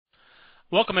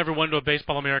Welcome, everyone, to a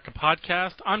Baseball America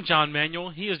podcast. I'm John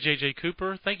Manuel. He is J.J.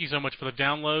 Cooper. Thank you so much for the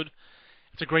download.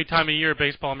 It's a great time of year,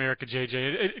 Baseball America, J.J.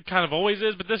 It kind of always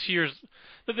is, but this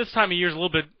time of year is a little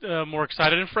bit more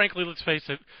excited. And frankly, let's face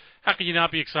it, how can you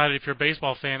not be excited if you're a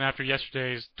baseball fan after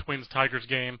yesterday's Twins-Tigers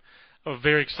game? A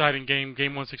very exciting game,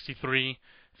 Game 163.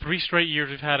 3 straight years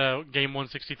we've had a Game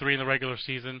 163 in the regular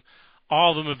season.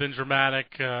 All of them have been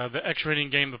dramatic. The extra inning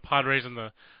game the Padres and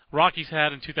the Rockies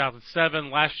had in 2007.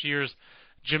 Last year's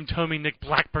Jim Thome, Nick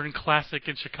Blackburn Classic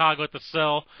in Chicago at the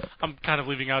Cell. I'm kind of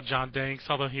leaving out John Danks,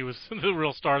 although he was the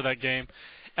real star of that game.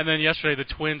 And then yesterday,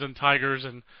 the Twins and Tigers,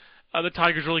 and the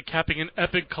Tigers really capping an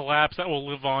epic collapse that will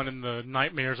live on in the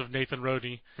nightmares of Nathan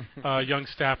Rohde, young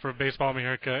staffer of Baseball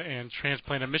America and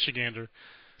transplanted Michigander.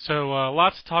 So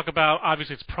lots to talk about.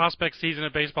 Obviously, it's prospect season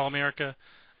at Baseball America.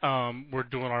 We're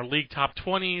doing our league top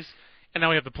 20s, and now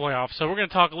we have the playoffs. So we're going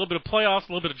to talk a little bit of playoffs,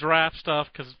 a little bit of draft stuff,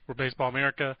 because we're Baseball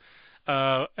America.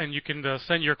 And you can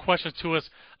send your questions to us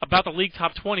about the league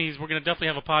top 20s. We're going to definitely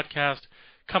have a podcast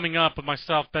coming up with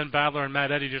myself, Ben Badler, and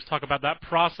Matt Eddy, just talk about that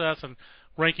process and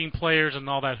ranking players and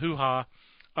all that hoo-ha.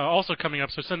 Also coming up,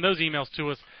 so send those emails to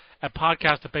us at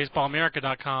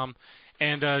podcast@baseballamerica.com.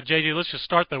 And, JJ, let's just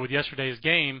start, though, with yesterday's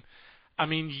game. I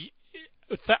mean,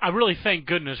 I really thank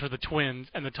goodness for the Twins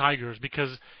and the Tigers,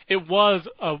 because it was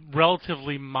a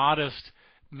relatively modest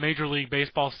Major League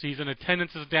Baseball season.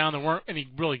 Attendance is down. There weren't any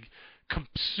really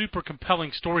super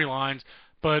compelling storylines,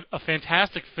 but a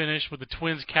fantastic finish with the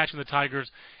Twins catching the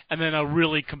Tigers, and then a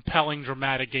really compelling,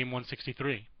 dramatic Game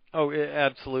 163. Oh,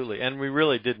 absolutely. And we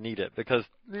really did need it, because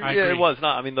agree. It was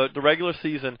not. I mean, the regular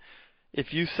season,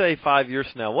 if you say 5 years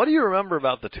from now, what do you remember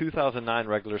about the 2009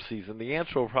 regular season? The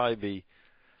answer will probably be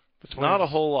not a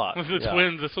whole lot. The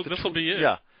Twins, this will be it.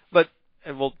 Yeah. But,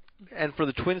 and for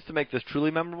the Twins to make this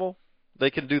truly memorable,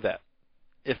 they can do that.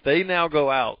 If they now go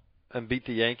out and beat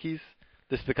the Yankees,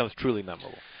 this becomes truly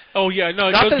memorable. Oh yeah, no,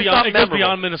 it goes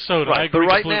beyond Minnesota. Right, I agree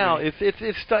but right completely. now,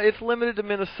 it's limited to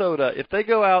Minnesota. If they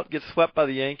go out, get swept by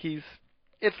the Yankees,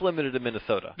 it's limited to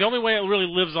Minnesota. The only way it really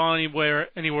lives on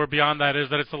anywhere beyond that is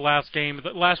that it's the last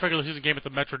regular season game at the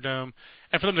Metrodome,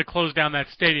 and for them to close down that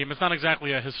stadium. It's not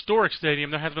exactly a historic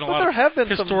stadium. There has been a lot of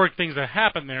historic things that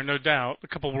happened there, no doubt. A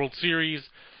couple of World Series.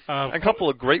 A couple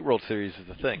of great World Series is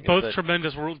the thing. Both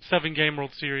tremendous 7-game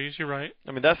World Series, you're right.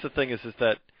 I mean, that's the thing is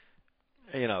that,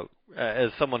 you know,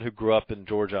 as someone who grew up in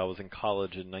Georgia, I was in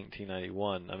college in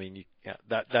 1991. I mean,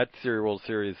 that World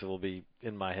Series will be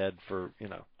in my head for, you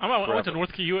know, I went to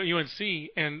North UNC,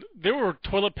 and there were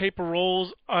toilet paper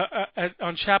rolls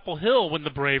on Chapel Hill when the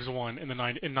Braves won in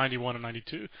 91 and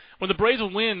 92. When the Braves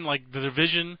would win, like, the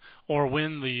division or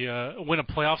win a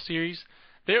playoff series,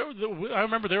 I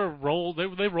remember they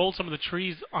rolled some of the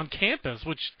trees on campus,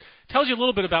 which tells you a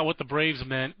little bit about what the Braves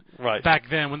meant back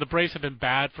then, when the Braves had been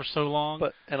bad for so long.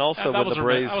 And also when the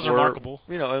Braves were remarkable.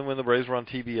 You know, and when the Braves were on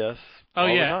TBS. Oh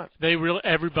yeah,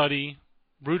 everybody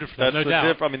rooted for them, no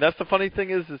doubt. I mean, that's the funny thing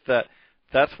is that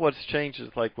that's what's changed. Is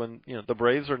like when, you know, the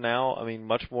Braves are now, I mean,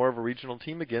 much more of a regional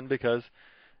team again, because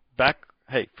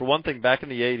for one thing, back in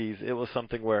the 80s, it was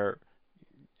something where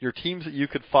your teams that you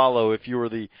could follow if you were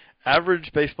the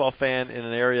average baseball fan in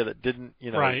an area that didn't,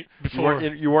 you know,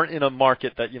 you weren't in a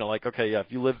market that, you know, like, okay, yeah, if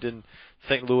you lived in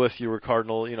St. Louis, you were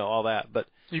Cardinal, you know, all that. But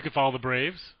you could follow the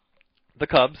Braves, the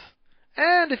Cubs,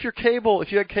 and if you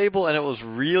had cable and it was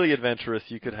really adventurous,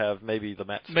 you could have maybe the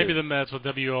Mets. Maybe the Mets with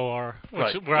WOR.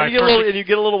 Right. And you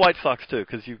get a little White Sox too,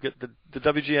 because you get the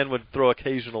WGN would throw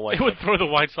occasional White Sox. It would throw the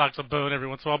White Sox a bone every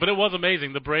once in a while, but it was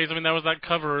amazing. The Braves, I mean, that was that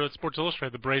cover at Sports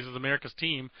Illustrated. The Braves is America's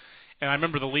team. And I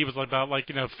remember the lead was about, like,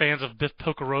 you know, fans of Biff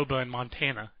Pocoroba in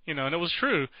Montana, you know, and it was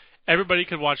true. Everybody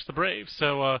could watch the Braves.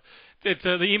 So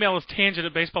the email is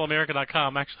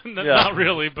tangent@baseballamerica.com. Actually, not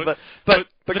really, but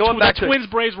going back to the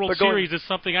Twins-Braves World Series is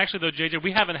something, actually, though, JJ,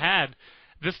 we haven't had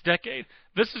this decade.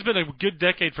 This has been a good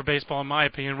decade for baseball, in my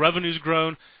opinion. Revenue's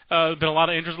grown. Been a lot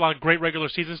of interest, a lot of great regular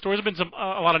season stories. There have been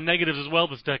a lot of negatives as well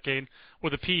this decade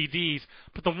with the PEDs.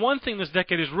 But the one thing this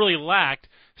decade has really lacked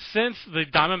since the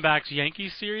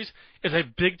Diamondbacks-Yankees series is a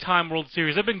big-time World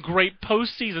Series. They've been great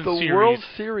postseason series. The World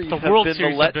Series have been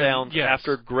the letdowns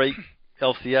after great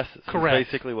LCSs. Correct. Is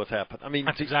basically what's happened. I mean,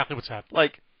 that's exactly what's happened.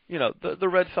 Like, you know, the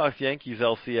Red Sox-Yankees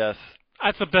LCS.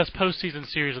 That's the best postseason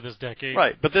series of this decade.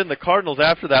 Right, but then the Cardinals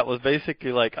after that was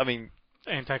basically like, I mean,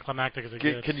 anticlimactic as it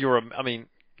gets. Can you? I mean,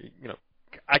 you know,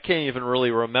 I can't even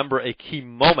really remember a key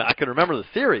moment. I can remember the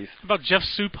series. About Jeff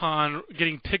Suppan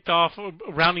getting picked off,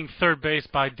 rounding third base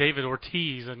by David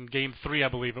Ortiz in Game 3, I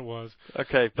believe it was.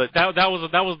 Okay, but that was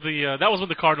when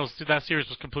the Cardinals, that series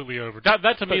was completely over.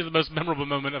 That to me is the most memorable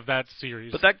moment of that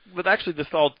series. But actually,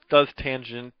 this all does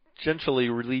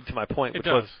tangentially lead to my point, which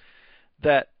was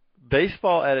that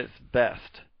baseball at its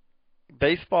best,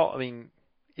 baseball, I mean,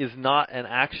 is not an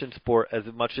action sport as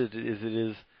much as it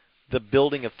is the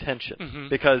building of tension. Mm-hmm.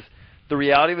 Because the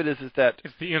reality of it is that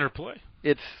it's the interplay.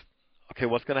 It's, okay,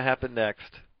 what's going to happen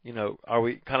next? You know, are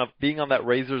we kind of being on that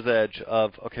razor's edge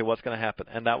of, okay, what's going to happen?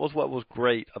 And that was what was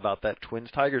great about that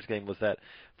Twins-Tigers game, was that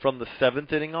from the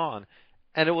 7th inning on,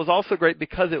 and it was also great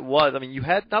because it was, I mean, you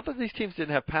had, not that these teams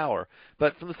didn't have power,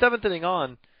 but from the 7th inning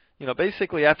on, you know,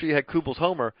 basically after you had Kubel's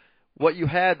homer, what you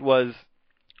had was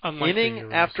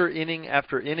inning after inning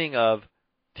after inning of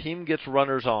team gets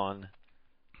runners on,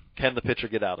 can the pitcher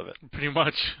get out of it? Pretty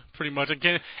much.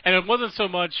 Again, and it wasn't so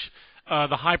much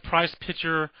the high-priced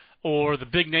pitcher or the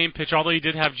big-name pitcher, although you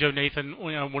did have Joe Nathan,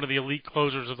 you know, one of the elite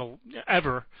closers of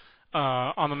ever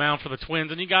on the mound for the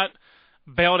Twins, and he got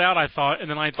bailed out, I thought, in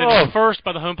the 9th inning first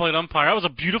by the home plate umpire. That was a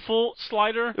beautiful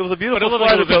slider. It was a beautiful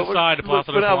slider, like it was inside to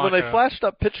Placido Polanco. When they flashed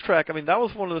up pitch track, I mean, that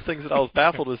was one of the things that I was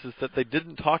baffled is that they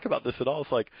didn't talk about this at all.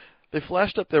 It's like they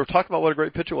flashed up, they were talking about what a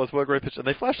great pitcher was, what a great pitcher, and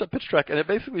they flashed up pitch track, and it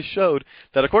basically showed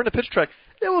that according to pitch track,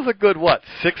 it was a good,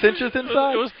 6 inches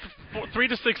inside? It was 3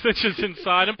 to 6 inches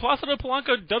inside, and Placido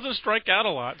Polanco doesn't strike out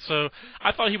a lot, so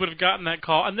I thought he would have gotten that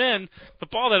call. And then the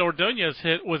ball that Ordonez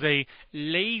hit was a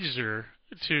laser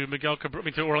to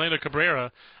Orlando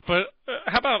Cabrera. But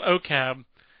how about O'Cab?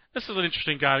 This is an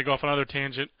interesting guy to go off on another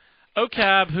tangent.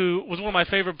 O'Cab, who was one of my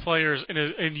favorite players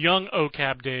in young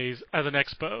O'Cab days as an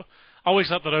Expo. I always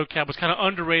thought that O'Cab was kind of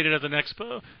underrated as an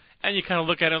Expo. And you kind of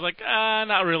look at it, it's like,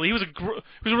 not really. He was a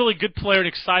really good player, an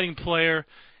exciting player.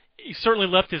 He certainly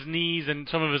left his knees and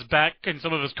some of his back and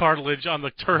some of his cartilage on the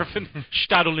turf in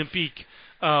Stade Olympique.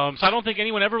 So I don't think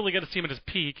anyone ever really got to see him at his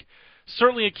peak.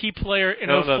 Certainly a key player in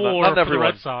 04 for the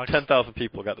Red Sox. 10,000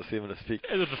 people got to see him at his peak.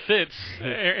 The Fitz,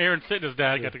 Aaron Fitt and his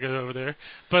dad got to go over there.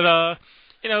 But,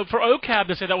 you know, for O'Cab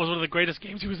to say that was one of the greatest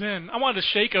games he was in, I wanted to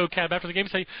shake O'Cab after the game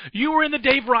and say, you were in the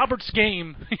Dave Roberts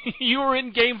game. You were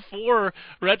in Game 4,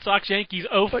 Red Sox-Yankees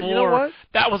 04. But you know what?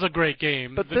 That was a great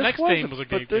game. But the next game was a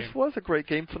great game. But this was a great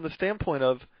game from the standpoint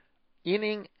of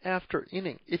inning after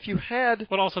inning. If you had...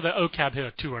 But also that O'Cab hit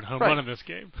a 2-run home run in this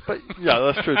game. But yeah,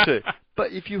 that's true too.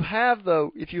 But if you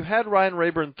had Ryan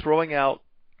Rayburn throwing out,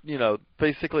 you know,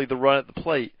 basically the run at the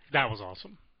plate... That was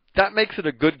awesome. That makes it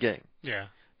a good game. Yeah.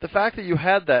 The fact that you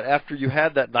had that after you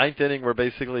had that 9th inning where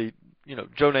basically, you know,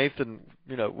 Joe Nathan,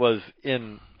 you know, was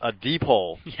in a deep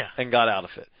hole and got out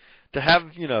of it. To have,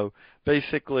 you know,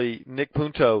 basically Nick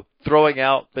Punto throwing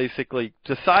out, basically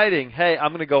deciding, hey,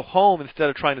 I'm going to go home instead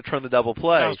of trying to turn the double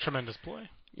play. That was a tremendous play.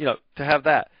 You know, to have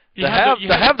that. To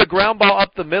have the ground ball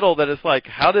up the middle that is like,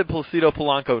 how did Placido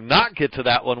Polanco not get to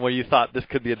that one where you thought this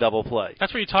could be a double play?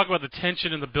 That's where you talk about the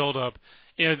tension and the build-up.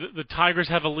 You know, the Tigers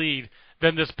have a lead.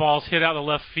 Then this ball's hit out of the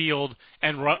left field,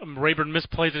 and Rayburn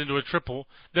misplays it into a triple.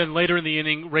 Then later in the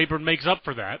inning, Rayburn makes up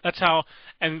for that. That's how,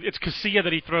 and it's Casilla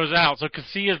that he throws out. So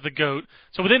Casilla's the GOAT.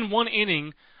 So within one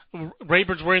inning,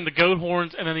 Rayburn's wearing the GOAT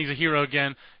horns, and then he's a hero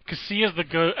again. Casilla's the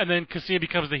GOAT, and then Casilla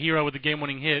becomes the hero with the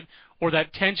game-winning hit. Or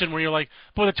that tension where you're like,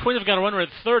 boy, the Twins have got a runner at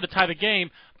third to tie the game,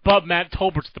 but Matt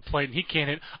Tolbert's at the plate, and he can't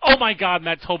hit. Oh, my God,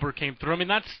 Matt Tolbert came through. I mean,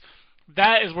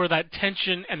 that is where that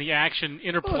tension and the action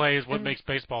interplay is what makes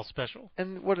baseball special.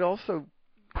 And what it also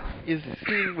is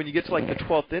seeing when you get to like the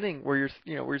 12th inning, where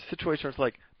where your situation is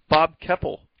like Bob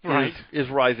Keppel is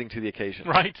rising to the occasion.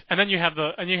 Right, and then you have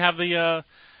the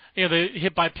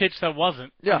hit by pitch that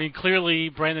wasn't. Yeah. I mean, clearly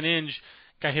Brandon Inge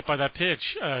got hit by that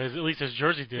pitch. At least his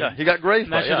jersey did. Yeah, he got grazed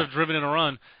and that should have driven in a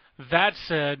run. That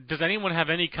said, does anyone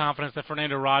have any confidence that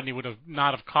Fernando Rodney would have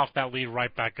not have coughed that lead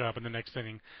right back up in the next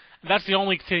inning? That's the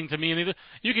only thing to me. And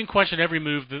you can question every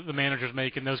move that the managers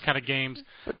make in those kind of games.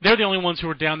 They're the only ones who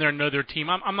are down there and know their team.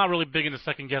 I'm not really big into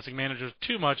second-guessing managers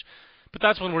too much, but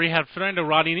that's one where you had Fernando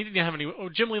Rodney, and he didn't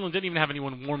have Jim Leyland didn't even have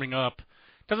anyone warming up.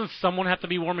 Doesn't someone have to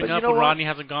be warming up when Rodney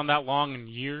hasn't gone that long in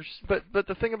years? But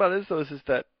the thing about it is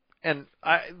that, and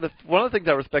one of the things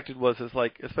I respected was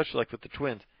like, especially like with the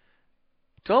Twins,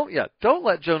 don't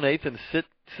let Joe Nathan sit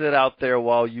out there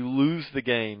while you lose the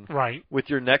game with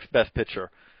your next best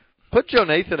pitcher. Put Joe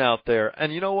Nathan out there,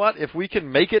 and you know what? If we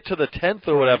can make it to the 10th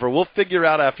or whatever, we'll figure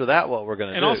out after that what we're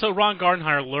going to do. And also, Ron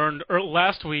Gardenhire learned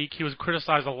last week. He was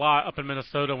criticized a lot up in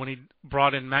Minnesota when he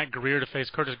brought in Matt Greer to face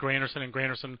Curtis Granderson, and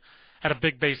Granderson had a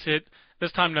big base hit.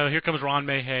 This time, no. Here comes Ron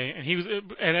Mayhay, and he was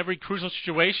at every crucial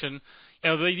situation. You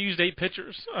know, they used 8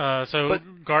 pitchers, so Gardenhire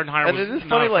was not afraid to go deep. And it is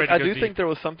funny. Like I do think there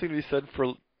was something to be said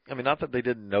for. I mean, not that they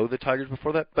didn't know the Tigers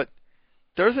before that, but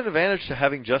there's an advantage to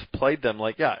having just played them.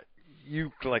 Like,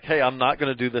 hey, I'm not going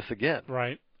to do this again.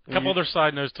 Right. A couple other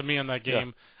side notes to me on that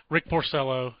game. Rick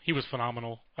Porcello, he was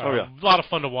phenomenal. Oh, yeah. A lot of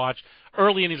fun to watch.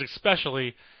 Early innings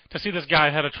especially, to see this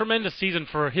guy had a tremendous season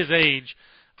for his age,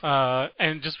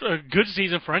 and just a good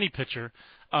season for any pitcher.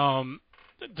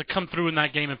 To come through in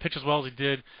that game and pitch as well as he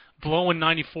did, blowing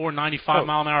 94, 95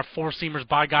 mile-an-hour four-seamers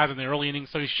by guys in the early innings.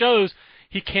 So he shows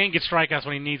he can get strikeouts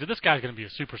when he needs it. This guy's going to be a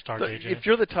superstar, So JJ. if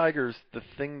you're the Tigers, the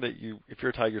thing that if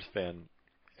you're a Tigers fan,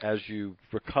 as you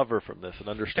recover from this, and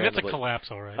understandably, and it's a collapse,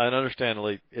 all right. And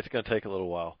understandably, it's going to take a little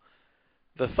while.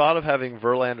 The thought of having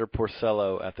Verlander,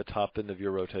 Porcello at the top end of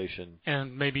your rotation,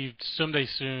 and maybe someday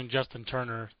soon, Justin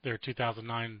Turner, their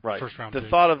 2009 first-round pick. The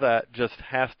thought of that just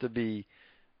has to be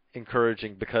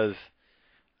encouraging because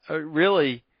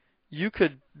really, you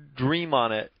could dream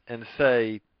on it and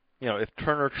say, if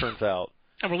Turner turns out.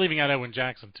 And we're leaving out Edwin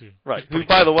Jackson, too. Right. Who,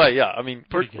 by the way, I mean,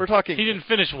 we're talking. He didn't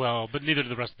finish well, but neither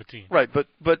did the rest of the team. Right, but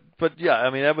yeah, I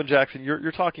mean, Edwin Jackson,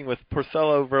 you're talking with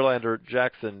Porcello, Verlander,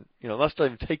 Jackson, let's not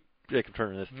even take Jacob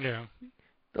Turner in this. Yeah.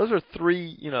 Those are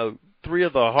three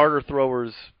of the harder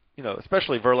throwers,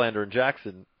 especially Verlander and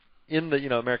Jackson in the,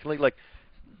 American League. Like,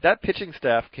 that pitching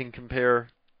staff can compare,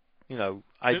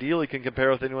 ideally can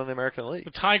compare with anyone in the American League.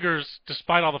 The Tigers,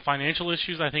 despite all the financial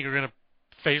issues, I think are going to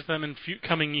face them in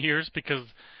coming years because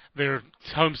their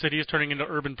home city is turning into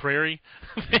urban prairie.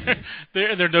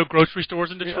 there are no grocery stores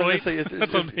in Detroit.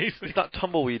 That's amazing. It's not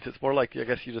tumbleweeds. It's more like, I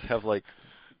guess you just have like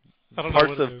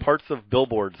parts of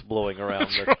billboards blowing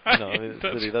around. That's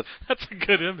city. That's a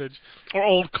good image. Or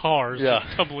old cars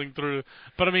tumbling through.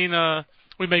 But I mean,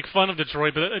 we make fun of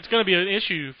Detroit, but it's going to be an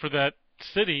issue for that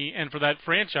city and for that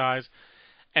franchise.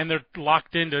 And they're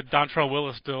locked into Dontrelle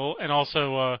Willis still, and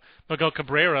also Miguel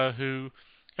Cabrera, who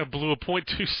blew a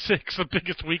 .26, the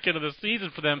biggest weekend of the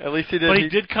season for them. At least he did. But he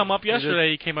did come up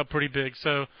yesterday. He came up pretty big.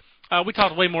 So we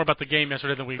talked way more about the game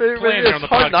yesterday than we planned here on the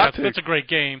podcast. It's a great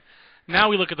game. Now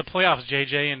we look at the playoffs,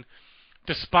 JJ, and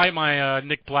despite my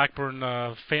Nick Blackburn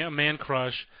man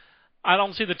crush, I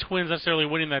don't see the Twins necessarily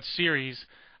winning that series.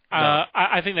 No.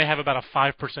 I think they have about a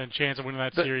 5% chance of winning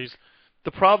that series.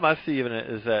 The problem I see in it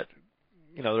is that,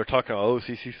 they're talking about,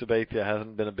 CC Sabathia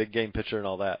hasn't been a big game pitcher and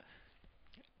all that.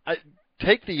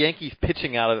 Take the Yankees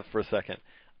pitching out of it for a second.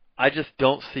 I just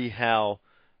don't see how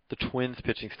the Twins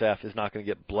pitching staff is not going to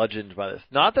get bludgeoned by this.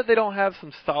 Not that they don't have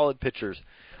some solid pitchers,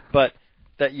 but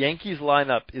that Yankees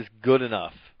lineup is good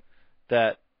enough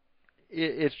that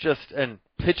it's just, and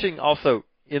pitching also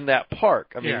in that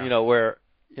park. I mean, where,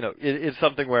 it's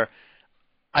something where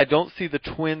I don't see the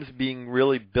Twins being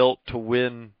really built to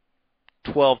win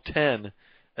 12-10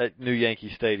 at New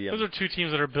Yankee Stadium. Those are two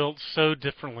teams that are built so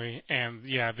differently, and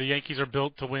the Yankees are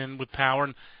built to win with power.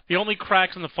 And the only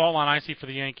cracks in the fall line I see for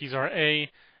the Yankees are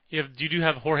you do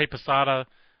have Jorge Posada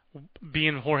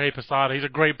being Jorge Posada. He's a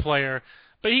great player,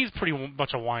 but he's pretty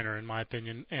much a whiner in my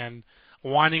opinion, and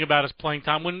whining about his playing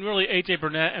time when really A.J.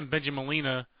 Burnett and Jose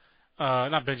Molina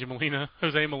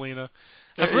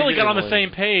have really got on the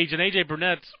same page, and A.J.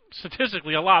 Burnett's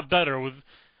statistically a lot better with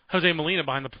Jose Molina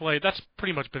behind the plate. That's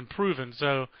pretty much been proven,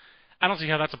 so I don't see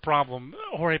how that's a problem.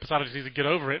 Jorge Posada just needs to get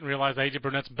over it and realize that A.J.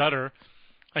 Burnett's better.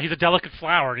 He's a delicate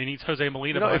flower, and he needs Jose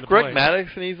Molina behind the plate. If Greg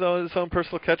Maddux needs his own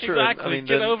personal catcher, exactly.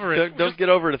 Get over it. Don't get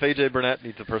over it if A.J. Burnett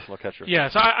needs a personal catcher. Yeah,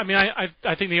 so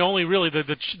I think the only really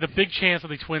the big chance that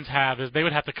the Twins have is they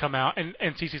would have to come out, and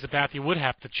CC Sabathia would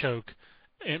have to choke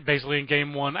basically in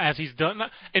game one, as he's done.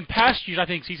 In past years, I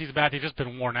think CC Sabathia has just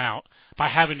been worn out by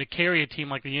having to carry a team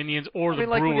like the Indians or the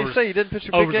like Brewers when you say he didn't pitch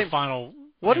a big over game, the final.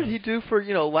 What did he do for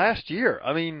last year?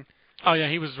 I mean, oh yeah,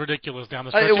 he was ridiculous down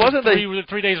the stretch. It wasn't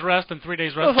 3 days rest and 3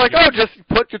 days rest. It was like, just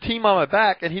put your team on my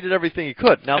back, and he did everything he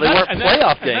could. Now, they weren't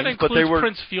playoff games, but they were.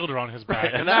 Prince Fielder on his back,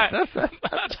 right, and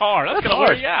that's hard. That's going to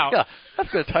wear you out. Yeah,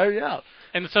 that's going to tire you out.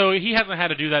 And so he hasn't had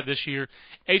to do that this year.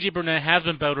 A.J. Burnett has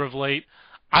been better of late.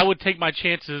 I would take my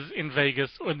chances in Vegas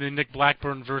in the Nick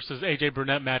Blackburn versus A.J.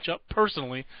 Burnett matchup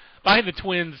personally. But I think the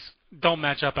Twins don't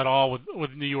match up at all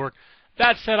with New York.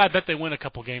 That said, I bet they win a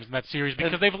couple games in that series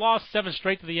because they've lost 7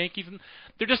 straight to the Yankees, and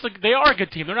they're just they are a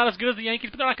good team. They're not as good as the Yankees,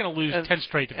 but they're not going to lose 10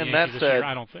 straight to the Yankees this year.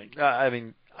 I don't think. I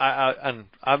mean,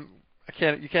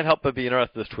 you can't help but be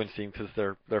interested in this Twins team because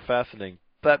they're fascinating.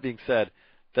 That being said,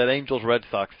 that Angels Red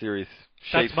Sox series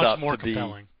shapes up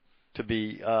to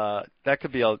be that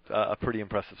could be a pretty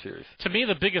impressive series. To me,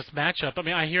 the biggest matchup. I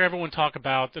mean, I hear everyone talk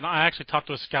about, and I actually talked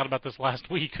to a scout about this last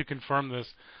week who confirmed this.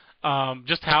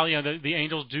 Just how the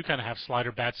Angels do kind of have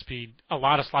slider bat speed, a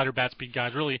lot of slider bat speed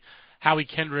guys. Really, Howie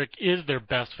Kendrick is their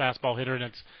best fastball hitter, and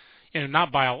it's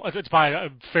it's by a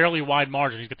fairly wide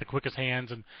margin. He's got the quickest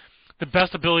hands and the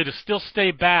best ability to still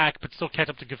stay back but still catch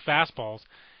up to good fastballs.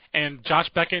 And Josh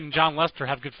Beckett and John Lester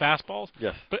have good fastballs.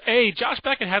 Yes. But Josh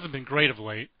Beckett hasn't been great of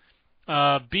late.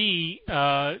 B,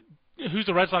 who's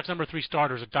the Red Sox number 3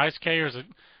 starter? Is it Dice K or is it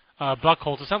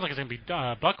Buckholz? It sounds like it's going to be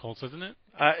Buckholz, isn't it?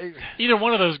 Either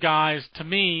one of those guys, to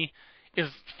me, is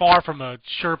far from a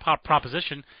sure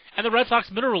proposition. And the Red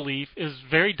Sox middle relief is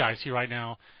very dicey right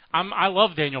now. I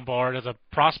love Daniel Bard as a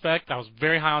prospect. I was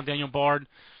very high on Daniel Bard.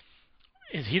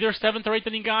 Is he their 7th or 8th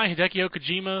inning guy? Hideki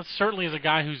Okajima certainly is a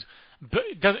guy who's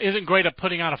isn't great at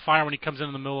putting out a fire when he comes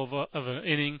in the middle of an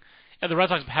inning. And the Red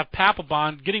Sox have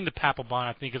Papelbon. Getting to Papelbon,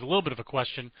 I think, is a little bit of a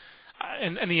question.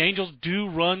 And the Angels do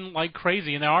run like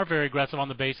crazy, and they are very aggressive on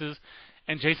the bases.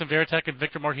 And Jason Varitek and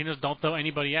Victor Martinez don't throw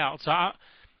anybody out. So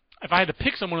if I had to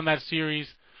pick someone in that series,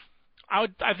 I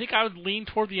think I would lean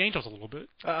toward the Angels a little bit.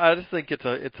 I just think it's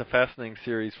a fascinating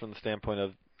series from the standpoint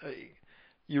of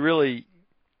you really,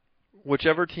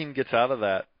 whichever team gets out of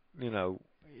that,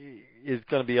 is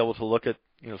going to be able to look at,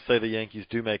 say the Yankees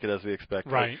do make it as we expect.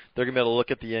 Right. They're going to be able to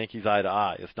look at the Yankees eye to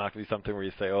eye. It's not going to be something where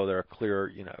you say, oh, they're a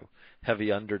clear,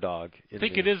 heavy underdog. I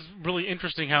think it is really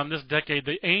interesting how in this decade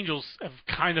the Angels have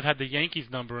kind of had the Yankees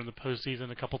number in the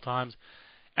postseason a couple times,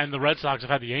 and the Red Sox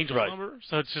have had the Angels number.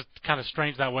 So it's just kind of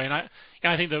strange that way. And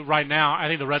I think that right now, I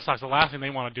think the Red Sox, the last thing they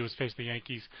want to do is face the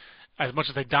Yankees. As much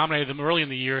as they dominated them early in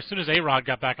the year, as soon as A-Rod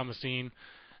got back on the scene,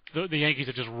 the Yankees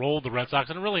have just rolled the Red Sox,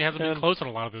 and it really hasn't been close in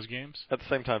a lot of those games. At the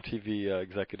same time, TV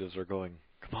executives are going,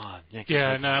 come on, Yankees.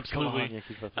 Yeah, no, absolutely. Come on,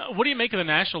 Yankees. What do you make of the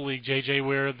National League, JJ,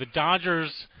 where the Dodgers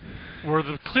were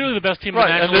clearly the best team in the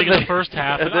National League in the first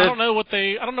half, and I don't know what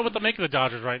to make of the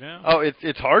Dodgers right now. Oh,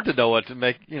 it's hard to know what to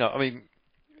make. You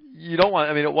don't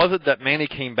want. It wasn't that Manny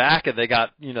came back and they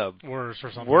got worse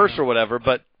or something, or whatever.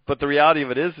 But the reality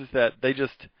of it is that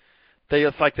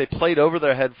it's like they played over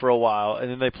their head for a while, and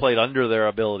then they played under their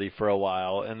ability for a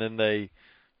while, and then they,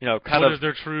 what is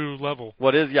their true level?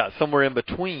 What is, somewhere in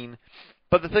between.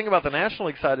 But the thing about the National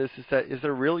League side is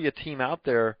there really a team out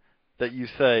there that you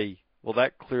say, well,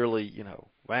 that clearly,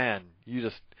 man,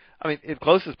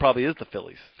 closest probably is the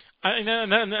Phillies.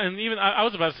 And even I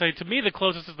was about to say, to me, the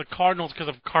closest is the Cardinals because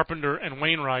of Carpenter and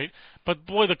Wainwright. But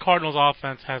boy, the Cardinals'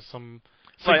 offense has some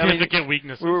significant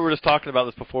weaknesses. We were just talking about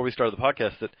this before we started the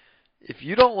podcast, that if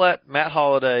you don't let Matt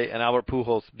Holliday and Albert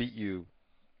Pujols beat you,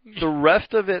 the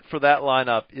rest of it for that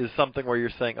lineup is something where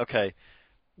you're saying, okay,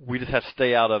 we just have to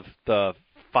stay out of the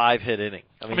 5-hit inning.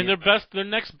 Their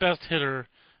next best hitter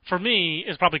for me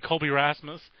is probably Colby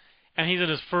Rasmus, and he's in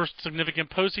his first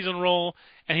significant postseason role,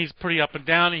 and he's pretty up and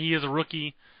down. He is a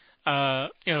rookie.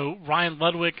 Ryan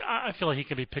Ludwig, I feel like he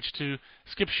can be pitched to.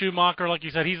 Skip Schumacher, like you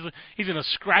said, he's going to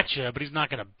scratch you, but he's not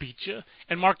going to beat you.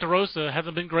 And Mark DeRosa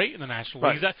hasn't been great in the National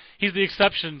League. He's the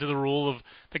exception to the rule of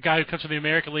the guy who comes from the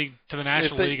American League to the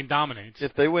National League and dominates.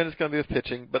 If they win, it's going to be with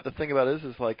pitching. But the thing about it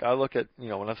is like I look at,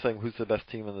 when I'm saying who's the best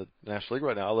team in the National League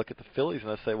right now, I look at the Phillies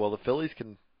and I say, well, the Phillies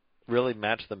can really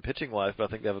match them pitching-wise, but I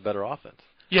think they have a better offense.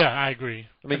 Yeah, I agree.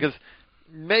 Because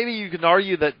maybe you can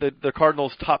argue that the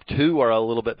Cardinals' top 2 are a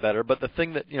little bit better, but the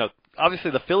thing that,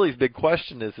 obviously the Phillies' big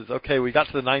question is okay, we got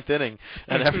to the 9th inning,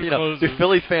 and do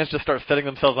Phillies fans just start setting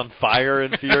themselves on fire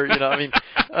in fear?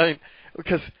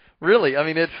 Because really,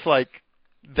 it's like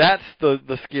that's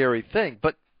the scary thing.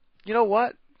 But you know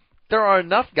what? There are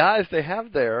enough guys they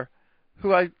have there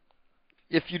who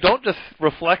if you don't just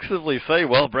reflexively say,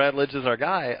 well, Brad Lidge is our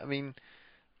guy,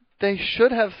 they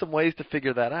should have some ways to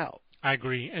figure that out. I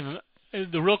agree. And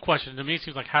the real question to me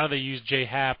seems like how do they use J.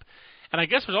 Happ? And I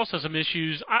guess there's also some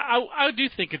issues. I do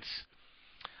think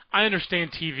I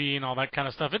understand TV and all that kind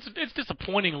of stuff. It's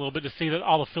disappointing a little bit to see that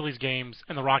all the Phillies games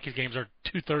and the Rockies games are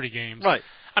 2:30 games. Right.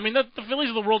 The Phillies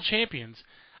are the world champions.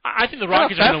 I think the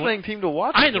Rockies are going to win. Team to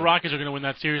watch. I think the Rockies are going to win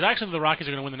that series. I actually think the Rockies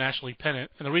are going to win the National League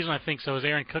pennant. And the reason I think so is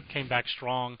Aaron Cook came back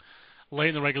strong late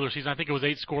in the regular season. I think it was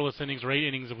 8 scoreless innings or 8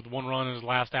 innings with 1 run in his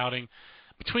last outing.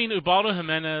 Between Ubaldo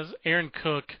Jimenez, Aaron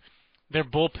Cook, their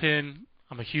bullpen.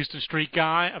 I'm a Houston Street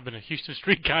guy. I've been a Houston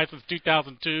Street guy since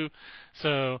 2002.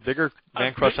 So bigger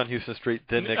man crush on Houston Street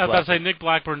than Nick Blackburn. I was about to say Nick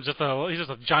Blackburn's just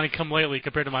a Johnny come lately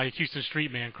compared to my Houston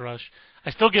Street man crush. I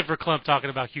still get verklempt talking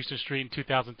about Houston Street in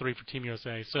 2003 for Team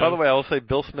USA. So, by the way, I will say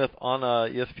Bill Smith on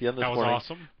ESPN this morning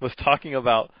was talking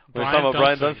about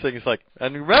Brian Dunsing. He's like,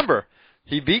 and remember,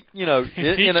 he beat Cuba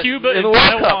in and the World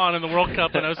Taiwan in the World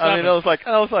Cup in 07. I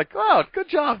was like, wow, good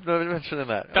job mentioning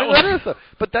that.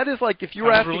 But that is like if you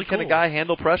were asking, really cool. Can a guy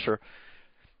handle pressure?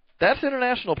 That's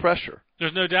international pressure.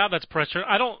 There's no doubt that's pressure.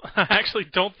 I actually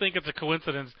don't think it's a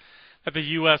coincidence that the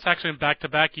U.S. actually in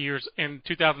back-to-back years, in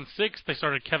 2006, they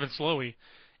started Kevin Slowey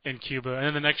in Cuba. And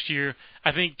then the next year,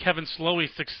 I think Kevin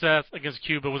Slowey's success against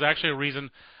Cuba was actually a reason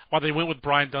why they went with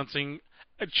Brian Dunsing,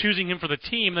 choosing him for the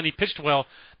team. Then he pitched well.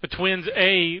 The Twins,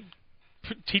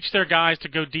 teach their guys to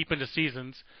go deep into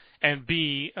seasons. and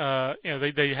B,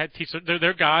 they had teach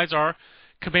their guys are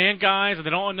command guys, and they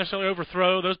don't necessarily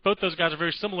overthrow. Both those guys are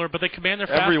very similar, but they command their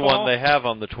fastball. Everyone they have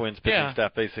on the Twins pitching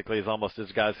staff basically is almost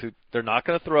as guys who they're not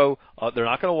going to throw, they're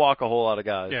not going to walk a whole lot of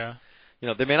guys. Yeah.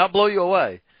 They may not blow you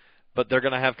away, but they're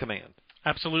going to have command.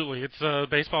 Absolutely. It's a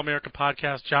Baseball America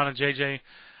podcast. John and JJ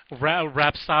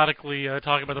rhapsodically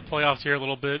talking about the playoffs here a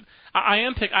little bit. I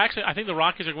think the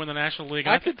Rockies are going to win the National League.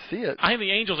 I could see it. I think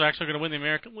the Angels are actually going to win the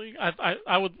American League.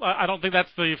 I don't think that's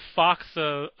the Fox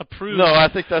approved. No, I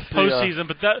think that's postseason,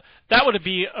 but that would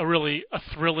be a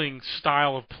thrilling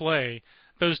style of play.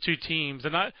 Those two teams,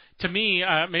 and to me,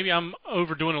 maybe I'm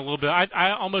overdoing it a little bit.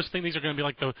 I almost think these are going to be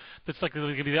like going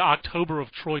to be the October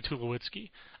of Troy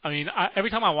Tulowitzki. I mean, every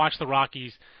time I watch the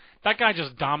Rockies, that guy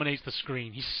just dominates the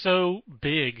screen. He's so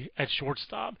big at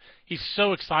shortstop. He's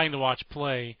so exciting to watch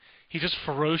play. He's just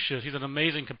ferocious. He's an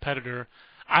amazing competitor.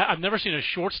 I've never seen a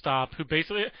shortstop who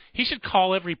he should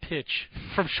call every pitch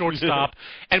from shortstop.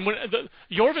 And when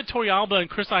Yorvit Torrealba and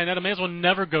Chris Iannetta may as well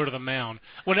never go to the mound.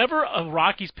 Whenever a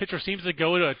Rockies pitcher seems to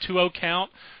go to a 2-0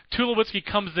 count, Tulowitzki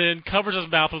comes in, covers his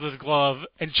mouth with his glove,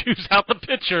 and chews out the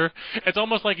pitcher. It's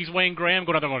almost like he's Wayne Graham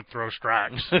going out there going, throw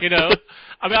strikes. I mean,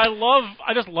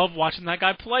 I just love watching that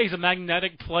guy play. He's a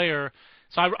magnetic player.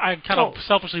 So I kind of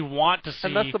selfishly want to see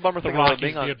and that's the bummer thing Rockies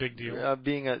being be a big deal.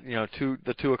 Being at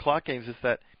the 2:00 games is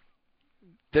that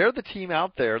they're the team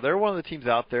out there. They're one of the teams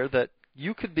out there that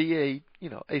you could be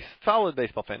a solid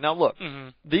baseball fan. Now look,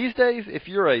 these days if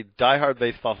you're a diehard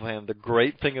baseball fan, the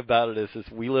great thing about it is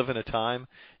we live in a time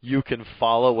you can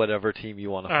follow whatever team you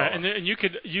want to follow. Right, and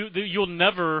you'll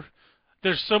never.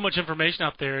 There's so much information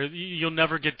out there. You'll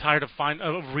never get tired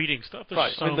of reading stuff.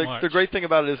 There's so much. The great thing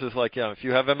about it is like if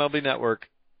you have MLB Network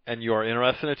and you are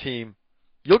interested in a team,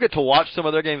 you'll get to watch some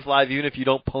of their games live, even if you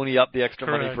don't pony up the extra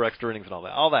money for extra innings and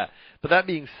all that. But that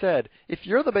being said, if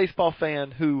you're the baseball fan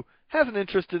who has an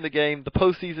interest in the game, the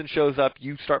postseason shows up,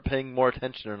 you start paying more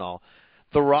attention and all.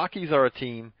 The Rockies are a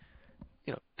team.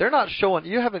 They're not showing.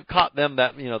 You haven't caught them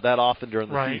that that often during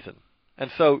the season,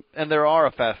 and they are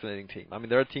a fascinating team. I mean,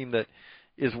 they're a team that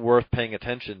is worth paying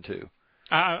attention to.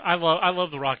 I love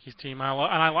the Rockies team.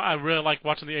 I really like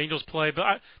watching the Angels play, but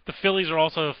the Phillies are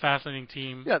also a fascinating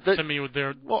team to me with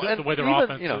the way their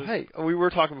offense is. Hey, we were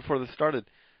talking before this started.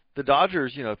 The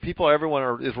Dodgers,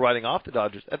 everyone is writing off the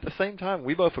Dodgers. At the same time,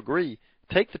 we both agree,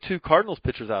 take the two Cardinals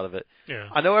pitchers out of it. Yeah.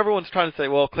 I know everyone's trying to say,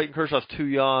 well, Clayton Kershaw's too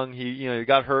young. He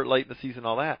got hurt late in the season,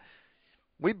 all that.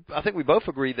 I think we both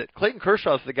agree that Clayton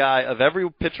Kershaw is the guy of every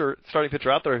starting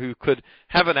pitcher out there who could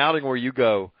have an outing where you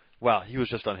go, wow, he was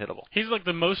just unhittable. He's like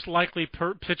the most likely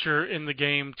pitcher in the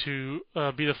game to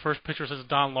be the first pitcher since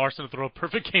Don Larson to throw a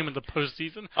perfect game in the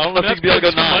postseason. I don't know if he'd be able to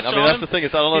go 9. I mean, that's the thing. I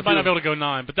don't know if he might not be able to go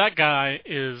 9, but that guy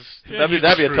is. That'd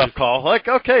be a tough call. Like,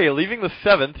 okay, leaving the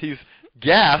 7th, he's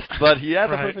gassed, but he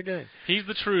had a perfect game. He's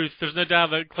the truth. There's no doubt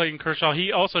that Clayton Kershaw.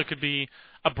 He also could be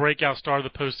a breakout star of the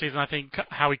postseason. I think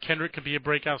Howie Kendrick could be a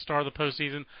breakout star of the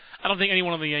postseason. I don't think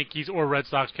anyone on the Yankees or Red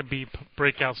Sox could be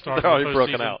breakout stars of the postseason. They're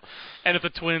already broken out. And if the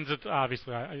Twins,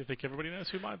 obviously, I think everybody knows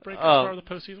who my breakout star of the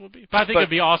postseason would be. But I think it'd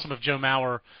be awesome if Joe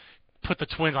Mauer put the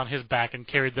Twins on his back and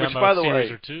carried them a series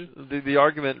or two. The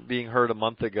argument being heard a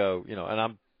month ago, and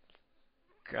I'm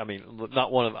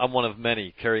one of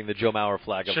many carrying the Joe Mauer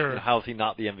flag of how's he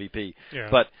not the MVP. Yeah.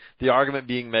 But the argument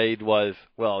being made was,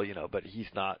 well, but he's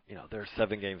not, they're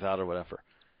 7 games out or whatever.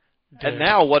 And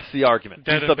now what's the argument?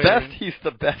 He's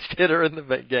the best hitter in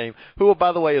the game, who,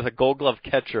 by the way, is a Gold Glove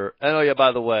catcher. And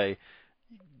by the way,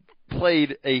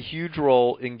 played a huge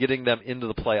role in getting them into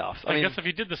the playoffs. I guess if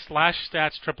he did the slash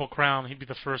stats Triple Crown, he'd be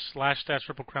the first slash stats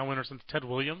Triple Crown winner since Ted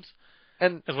Williams.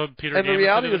 And the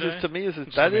reality is, to me,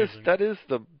 that is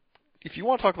the, if you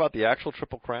want to talk about the actual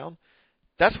Triple Crown,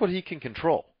 that's what he can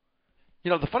control.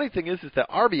 The funny thing is that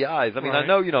RBIs, I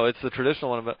know, it's the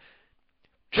traditional one, but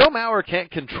Joe Mauer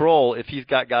can't control if he's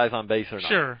got guys on base or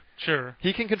not. Sure.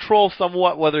 He can control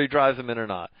somewhat whether he drives them in or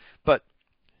not. But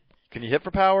can you hit for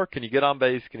power? Can you get on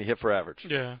base? Can you hit for average?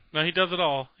 Yeah. No, he does it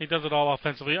all. He does it all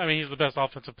offensively. I mean, he's the best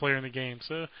offensive player in the game.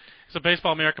 So it's a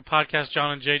Baseball America podcast,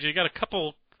 John and JJ. Got a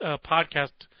couple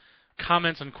podcast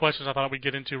comments and questions I thought we'd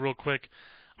get into real quick.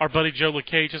 Our buddy Joe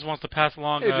LeCage just wants to pass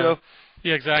along. Hey, Joe.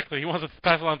 Yeah, exactly. He wants to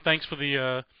pass along thanks for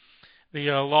the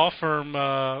law firm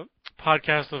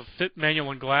podcast of Fit,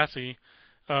 Manuel, and Glassy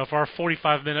for our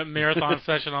 45-minute marathon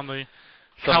session on the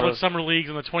college summer leagues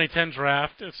in the 2010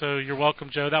 draft. So you're welcome,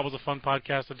 Joe. That was a fun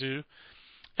podcast to do.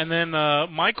 And then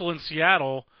Michael in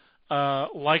Seattle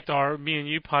liked our Me and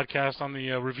You podcast on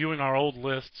the reviewing our old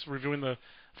lists, reviewing the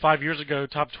 5 years ago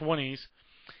top 20s.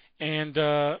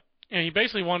 And he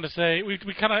basically wanted to say, we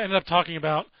kind of ended up talking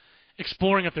about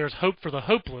exploring if there's hope for the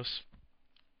hopeless.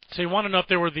 So you want to know if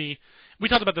there were we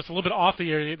talked about this a little bit off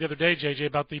the air the other day, JJ,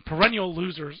 about the perennial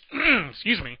losers,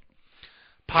 excuse me,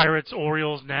 Pirates,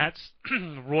 Orioles, Nats,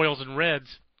 Royals, and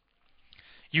Reds.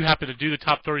 You happen to do the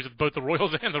top 30s of both the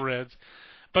Royals and the Reds.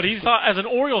 But he thought, as an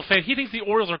Oriole fan, he thinks the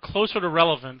Orioles are closer to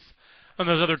relevance than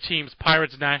those other teams,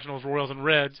 Pirates, Nationals, Royals, and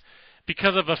Reds,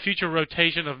 because of a future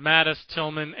rotation of Mattis,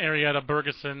 Tillman, Arrieta,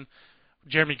 Bergeson,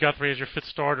 Jeremy Guthrie as your fifth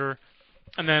starter,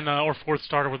 and then or fourth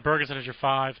starter with Bergeson as your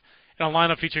five, and a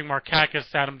lineup featuring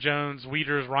Markakis, Adam Jones,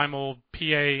 Wieters, Reimold,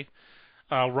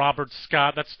 PA, Roberts,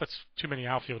 Scott. That's too many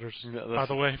outfielders, by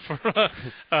the way, for PA,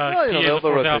 the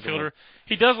fourth outfielder.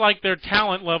 He does like their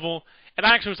talent level, and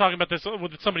I actually was talking about this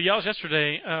with somebody else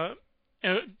yesterday.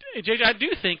 JJ, I do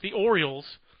think the Orioles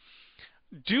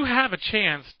do have a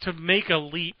chance to make a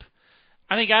leap.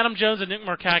 I think Adam Jones and Nick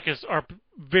Markakis are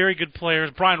very good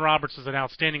players. Brian Roberts is an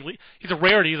outstanding he's a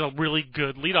rarity. He's a really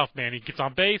good leadoff man. He gets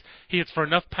on base. He hits for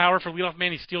enough power for leadoff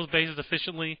man. He steals bases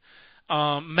efficiently.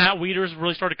 Matt Wieters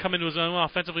really started to come into his own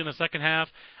offensively in the second half.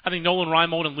 I think Nolan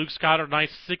Reimold and Luke Scott are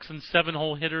nice 6 and 7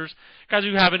 hole hitters, guys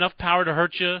who have enough power to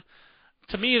hurt you.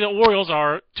 To me, the Orioles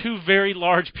are two very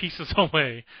large pieces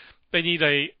away. They need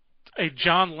a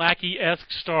John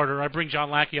Lackey-esque starter. I bring John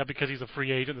Lackey up because he's a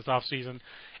free agent this offseason.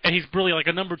 And he's really like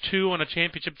a number 2 on a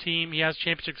championship team. He has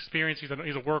championship experience. He's a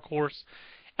workhorse.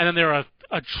 And then they're a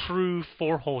true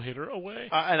 4-hole hitter away.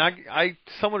 And I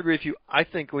somewhat agree with you. I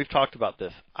think we've talked about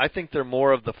this. I think they're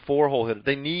more of the 4-hole hitter.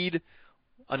 They need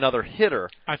another hitter.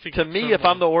 I think to me, if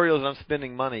I'm the Orioles and I'm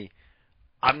spending money,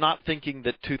 I'm not thinking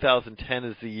that 2010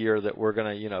 is the year that we're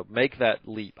going to, make that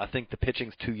leap. I think the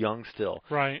pitching's too young still.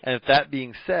 Right. And if that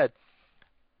being said,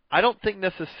 I don't think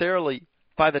necessarily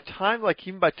by the time, like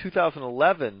even by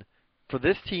 2011, for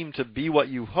this team to be what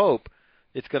you hope,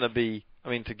 it's going to be,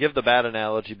 to give the bad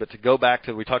analogy, but to go back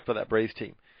to, we talked about that Braves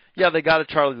team. Yeah, they got a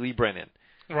Charlie Leibrandt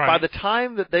in. Right. By the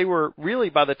time they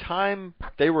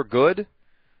were good,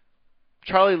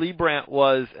 Charlie Leibrandt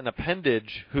was an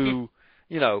appendage who,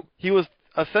 he was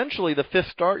essentially the fifth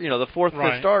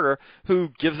starter who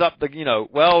gives up the,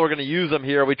 we're going to use him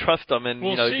here, we trust him, and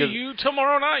we'll see you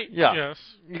tomorrow night. Yeah,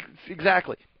 yes,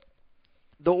 exactly.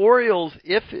 The Orioles,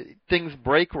 if things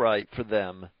break right for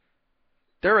them,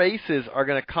 their aces are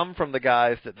going to come from the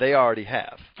guys that they already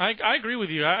have. I agree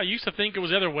with you. I used to think it was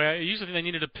the other way. I used to think they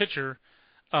needed a pitcher,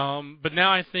 but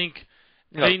now I think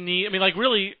they need.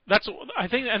 Really, that's. I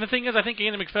think, and the thing is, I think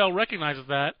Andy McPhail recognizes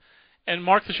that. And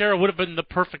Mark Teixeira would have been the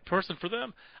perfect person for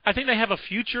them. I think they have a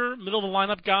future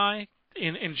middle-of-the-lineup guy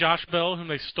in Josh Bell, whom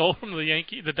they stole from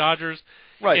the Dodgers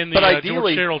in the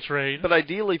George Sherrill trade. But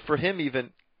ideally for him, even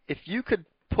if you could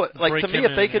put,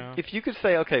 if you could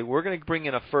say, okay, we're going to bring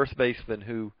in a first baseman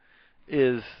who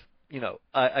is,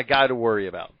 a guy to worry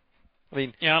about.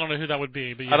 I don't know who that would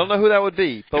be. But I don't know who that would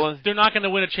be. But they're not going to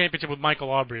win a championship with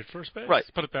Michael Aubrey at first base. Right.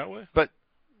 Put it that way. But,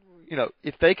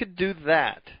 if they could do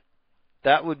that,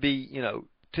 that would be,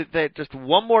 just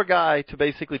one more guy to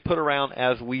basically put around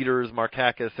as Wieters,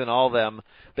 Markakis, and all them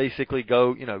basically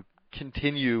go,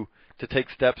 continue to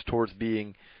take steps towards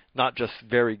being not just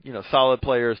very, solid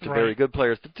players to very good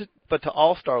players, but to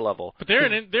all-star level. But they're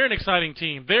an exciting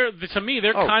team. To me,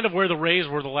 they're kind of where the Rays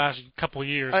were the last couple of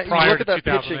years prior to 2008. You look at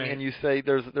that pitching and you say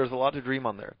there's a lot to dream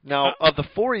on there. Now, of the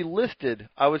 4 he listed,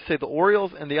 I would say the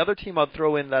Orioles and the other team I'd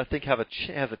throw in that I think has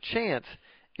a chance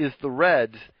is the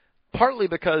Reds. Partly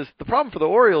because the problem for the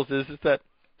Orioles is that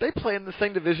they play in the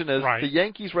same division as the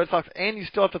Yankees, Red Sox, and you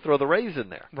still have to throw the Rays in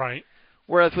there. Right.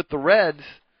 Whereas with the Reds,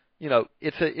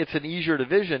 it's an easier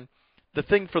division. The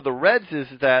thing for the Reds is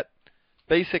that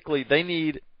basically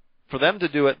for them to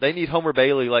do it, they need Homer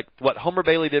Bailey, like what Homer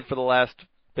Bailey did for the last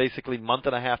basically month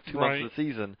and a half, 2 months of the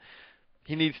season.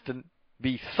 He needs to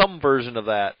be some version of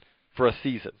that for a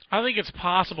season. I think it's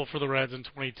possible for the Reds in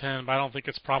 2010, but I don't think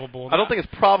it's probable. I don't think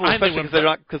it's probable, especially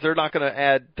because they're not going to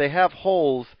add. They have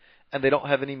holes and they don't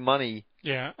have any money.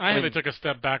 Yeah, I think they took a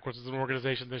step backwards as an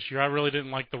organization this year. I really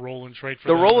didn't like the Roland trade for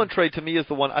them. The Roland trade to me is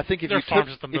the one. I think if their farm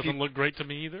system doesn't look great to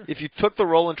me either. If you took the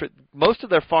Roland trade, most of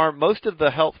the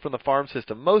help from the farm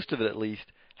system, most of it at least,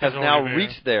 has now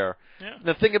reached there. Yeah.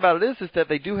 The thing about it is that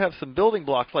they do have some building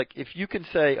blocks. Like if you can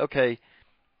say, okay,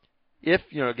 if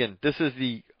again, this is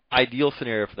the ideal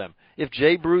scenario for them. If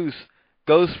Jay Bruce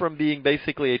goes from being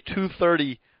basically a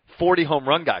 230, 40 home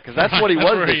run guy, because that's what he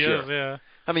was this year.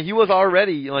 Yeah. He was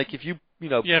already if you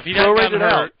if he hadn't gotten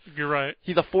hurt, you're right.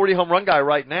 He's a 40 home run guy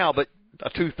right now, but a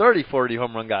 230, 40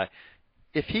 home run guy.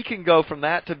 If he can go from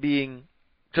that to being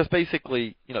just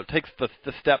basically takes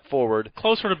the step forward,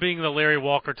 closer to being the Larry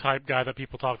Walker type guy that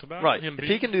people talked about. Right. If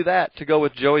he can do that to go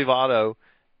with Joey Votto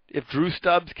if Drew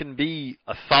Stubbs can be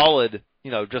a solid,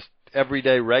 just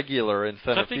everyday regular in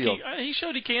center field. He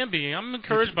showed he can be. I'm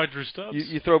encouraged by Drew Stubbs.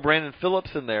 You throw Brandon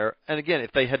Phillips in there, and again,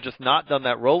 if they had just not done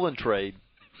that Roland trade,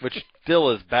 which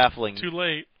still is baffling. Too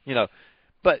late.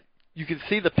 But you can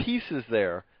see the pieces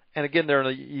there, and again, they're in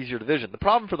an easier division. The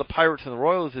problem for the Pirates and the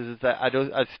Royals is that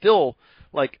I still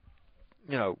like,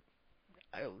 the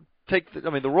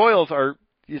Royals are.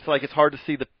 It's like it's hard to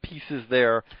see the pieces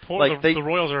there. The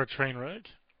Royals are a train wreck.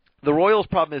 The Royals'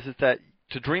 problem is that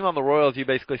to dream on the Royals, you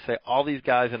basically say all these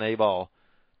guys in A-ball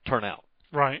turn out.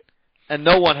 Right. And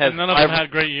no one has. And none of them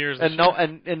had great years. And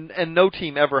no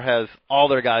team ever has all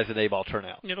their guys in A-ball turn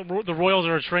out. The Royals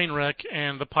are a train wreck,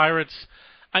 and the Pirates.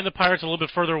 And the Pirates are a little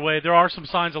bit further away. There are some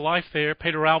signs of life there.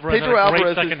 Pedro Alvarez had a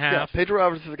great second half. Yeah, Pedro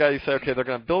Alvarez is the guy you say, okay, they're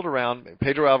going to build around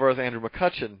Pedro Alvarez, Andrew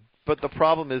McCutchen. But the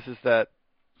problem is that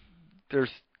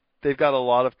they've got a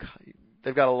lot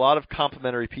of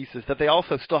complementary pieces that they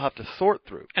also still have to sort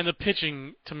through. And the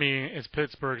pitching, to me, is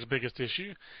Pittsburgh's biggest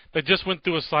issue. They just went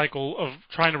through a cycle of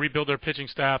trying to rebuild their pitching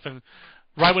staff, and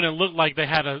right when it looked like they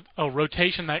had a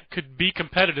rotation that could be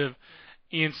competitive,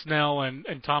 Ian Snell and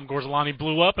Tom Gorzelani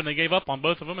blew up, and they gave up on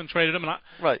both of them and traded them.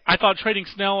 And I thought trading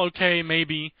Snell, okay,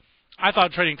 maybe. I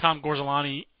thought trading Tom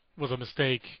Gorzelani was a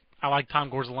mistake. I like Tom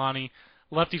Gorzelani.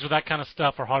 Lefties with that kind of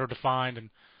stuff are harder to find, and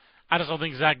I just don't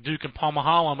think Zach Duke and Paul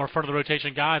Mahalam are front of the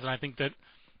rotation guys, and I think that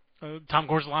Tom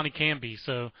Gorzelani can be.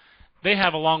 So they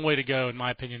have a long way to go, in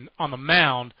my opinion, on the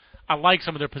mound. I like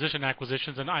some of their position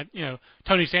acquisitions, and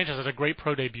Tony Sanchez has a great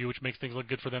pro debut, which makes things look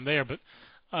good for them there, but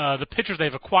the pitchers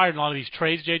they've acquired in a lot of these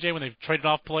trades, JJ, when they've traded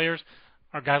off players,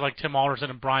 are guys like Tim Alderson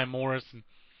and Brian Morris, and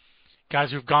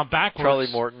guys who've gone backwards.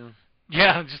 Charlie Morton.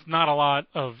 Yeah, just not a lot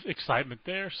of excitement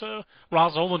there. So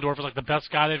Ross Ohlendorf is like the best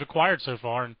guy they've acquired so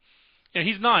far, and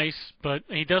he's nice, but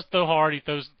he does throw hard.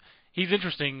 He's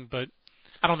interesting, but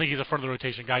I don't think he's a front of the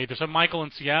rotation guy either. So Michael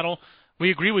in Seattle,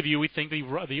 we agree with you. We think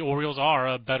the Orioles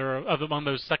are a better among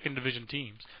those second division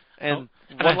teams. And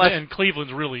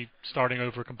Cleveland's really starting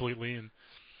over completely, and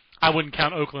I wouldn't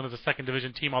count Oakland as a second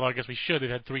division team, although I guess we should. They've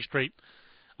had 3 straight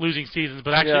losing seasons.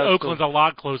 But actually, Oakland's a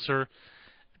lot closer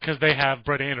because they have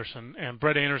Brett Anderson. And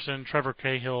Brett Anderson, Trevor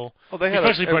Cahill,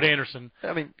 especially Brett Anderson.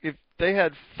 I mean, if they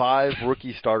had 5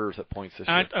 rookie starters at points this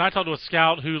year. And I talked to a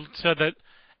scout who said that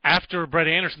after Brett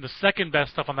Anderson, the second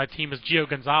best stuff on that team is Gio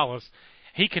Gonzalez.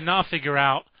 He cannot figure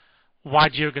out why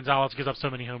Gio Gonzalez gives up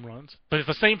so many home runs. But it's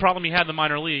the same problem he had in the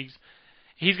minor leagues.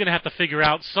 He's going to have to figure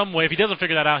out some way. If he doesn't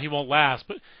figure that out, he won't last.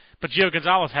 But Gio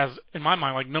Gonzalez has, in my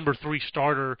mind, like number 3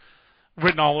 starter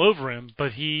written all over him.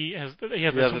 But he has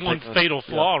this one fatal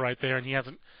flaw right there, and he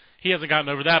hasn't gotten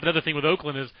over that. But the other thing with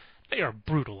Oakland is they are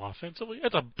brutal offensively.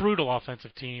 It's a brutal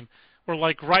offensive team. Where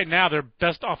like right now their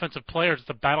best offensive players, it's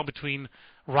a battle between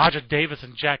Roger Davis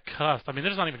and Jack Cust. I mean,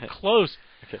 they're just not even close.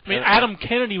 Okay. I mean, Adam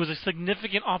Kennedy was a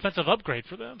significant offensive upgrade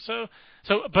for them.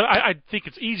 But I think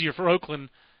it's easier for Oakland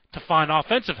to find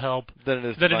offensive help than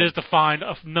it is to find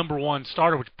a number 1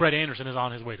 starter, which Brett Anderson is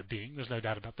on his way to being. There's no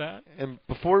doubt about that. And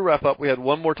before we wrap up, we had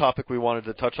one more topic we wanted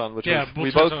to touch on, which was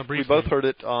we both heard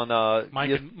it on Mike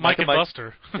and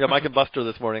Buster. Yeah, Mike and Buster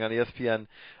this morning on ESPN.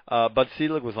 Bud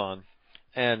Selig was on,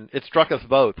 and it struck us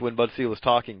both when Bud Selig was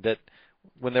talking that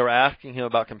when they were asking him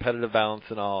about competitive balance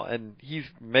and all, and he's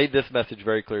made this message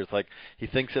very clear. It's like he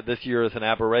thinks that this year is an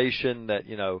aberration, that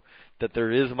that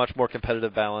there is much more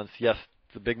competitive balance. Yes,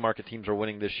 the big market teams are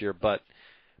winning this year, but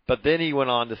then he went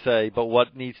on to say, but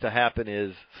what needs to happen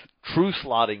is true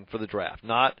slotting for the draft,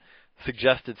 not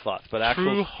suggested slots, but actual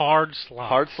true hard slots.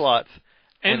 Hard slots.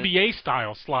 NBA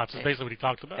style slots is basically what he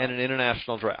talked about. And an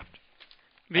international draft.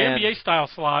 The NBA style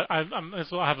slot, this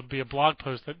will have to be a blog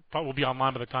post that probably will be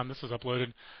online by the time this is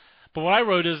uploaded. But what I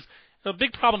wrote is the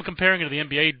big problem comparing it to the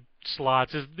NBA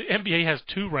slots is the NBA has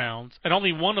 2 rounds and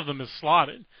only one of them is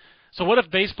slotted. So what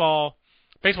if baseball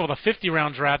with a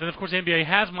 50-round draft, and of course the NBA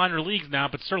has minor leagues now,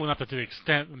 but certainly not to the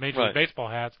extent Major League Baseball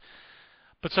has.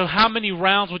 But so how many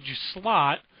rounds would you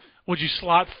slot? Would you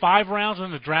slot 5 rounds and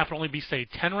then the draft would only be, say,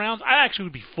 10 rounds? I actually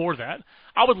would be for that.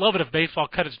 I would love it if baseball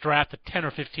cut its draft to 10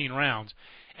 or 15 rounds.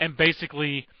 And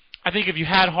basically, I think if you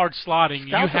had hard slotting,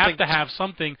 you have to have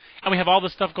something. And we have all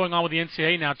this stuff going on with the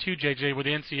NCAA now, too, JJ, where the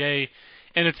NCAA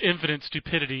and its infinite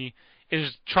stupidity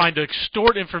is trying to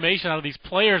extort information out of these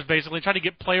players, basically, trying to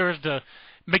get players to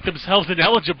make themselves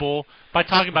ineligible by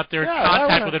talking about their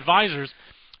contact with advisors.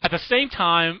 At the same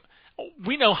time,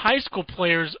 we know high school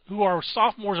players who are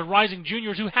sophomores and rising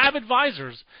juniors who have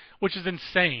advisors, which is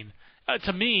insane.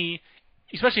 To me,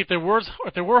 especially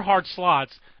if there were hard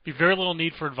slots, there'd be very little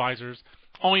need for advisors.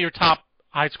 Only your top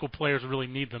high school players would really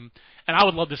need them. And I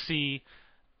would love to see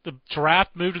the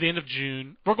draft move to the end of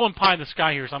June. We're going pie in the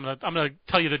sky here, so I'm gonna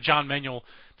tell you the John Manuel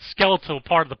skeletal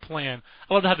part of the plan.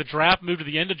 I'd love to have the draft move to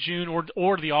the end of June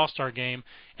or to the All-Star game,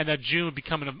 and that June would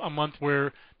become a month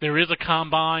where there is a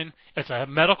combine. It's a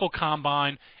medical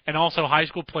combine, and also high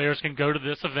school players can go to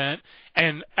this event.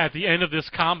 And at the end of this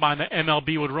combine that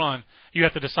MLB would run, you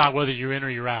have to decide whether you're in or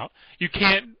you're out. You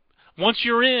can't. Once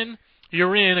you're in,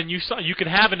 and you can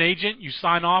have an agent. You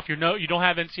sign off. You don't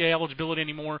have NCAA eligibility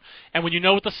anymore. And when you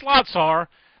know what the slots are,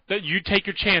 that you take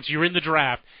your chance. You're in the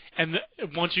draft. And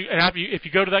if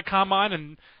you go to that combine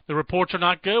and the reports are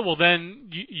not good, well then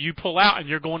you pull out and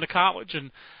you're going to college.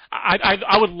 And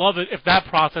I would love it if that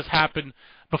process happened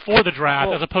before the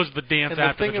draft as opposed to the dance after the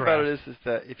draft. And the thing about it is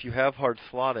that if you have hard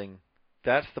slotting,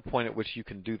 that's the point at which you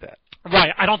can do that.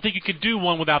 Right. I don't think you can do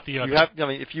one without the other.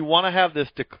 If you want to have this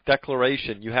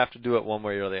declaration, you have to do it one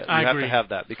way or the other. You have to have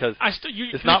that because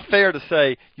it's not fair to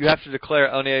say you have to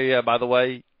declare, oh, yeah, by the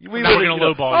way, we're going to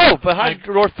lowball. Oh, behind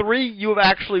or 3, you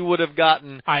actually would have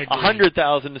gotten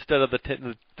 100,000 instead of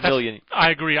the million. I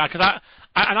agree. And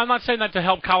I'm not saying that to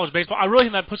help college baseball. I really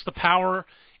think that puts the power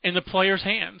in the players'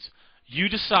 hands. You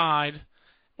decide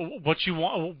what you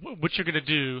want, what you're going to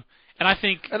do. And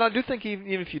I do think even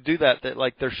if you do that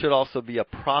like there should also be a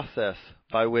process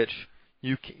by which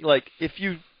you if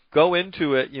you go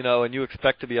into it, and you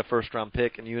expect to be a first-round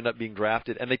pick and you end up being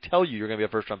drafted, and they tell you you're going to be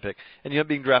a first-round pick, and you end up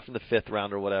being drafted in the 5th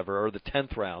round or whatever, or the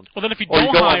 10th round. Well, then if you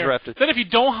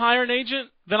don't hire an agent,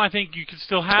 then I think you can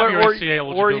still have your NCAA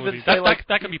eligibility. Or even say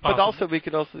that can be possible. But also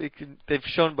they've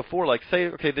shown before,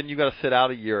 then you got to sit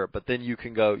out a year, but then you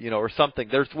can go, or something.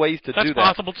 There's ways to do that. That's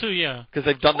possible too, yeah. Because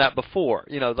they've done that before,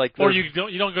 Or you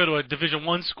don't go to a Division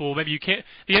I school. Maybe you can't.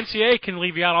 The NCAA can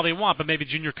leave you out all they want, but maybe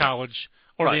junior college.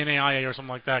 Or the NAIA or something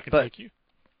like that can take you.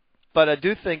 But I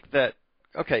do think that,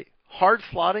 hard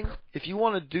slotting, if you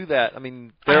want to do that, I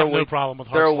have no problem with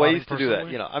hard slotting. There are ways to do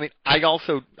that. I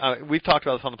also, we've talked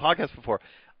about this on the podcast before.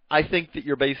 I think that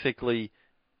you're basically,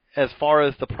 as far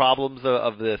as the problems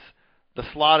of this, the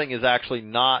slotting is actually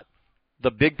not the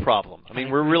big problem.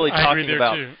 We're really talking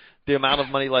about the amount of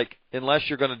money, unless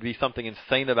you're going to be something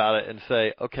insane about it and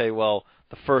say, the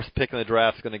first pick in the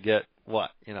draft is going to get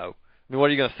what, what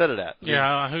are you going to set it at?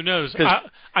 Who knows?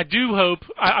 I do hope.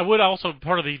 I would also,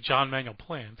 part of the John Manuel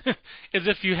plan, is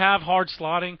if you have hard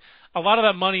slotting, a lot of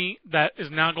that money that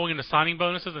is now going into signing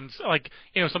bonuses, and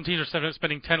some teams are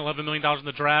spending $10, $11 million in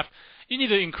the draft. You need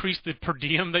to increase the per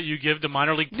diem that you give to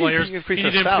minor league players. You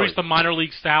need to increase the minor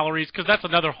league salaries because that's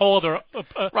another whole other.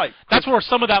 Right. That's where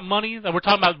some of that money that we're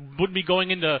talking about wouldn't be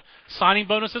going into signing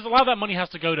bonuses. A lot of that money has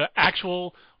to go to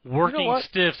actual working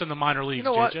stiffs in the minor leagues. You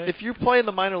know what? If you play in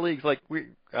the minor leagues,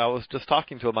 I was just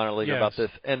talking to a minor leaguer about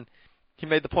this, and he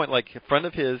made the point. A friend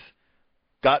of his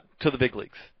got to the big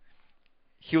leagues.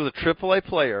 He was a AAA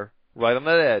player, right on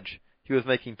that edge. He was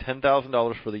making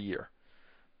 $10,000 for the year.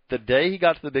 The day he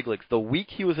got to the big leagues, the week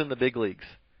he was in the big leagues,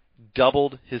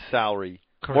 doubled his salary.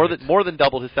 Correct. More than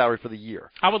doubled his salary for the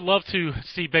year. I would love to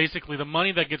see basically the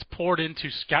money that gets poured into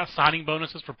signing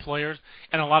bonuses for players,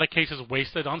 and in a lot of cases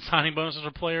wasted on signing bonuses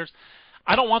for players.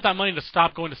 I don't want that money to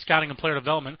stop going to scouting and player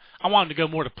development. I want it to go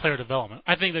more to player development.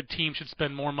 I think that teams should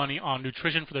spend more money on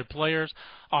nutrition for their players,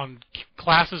 on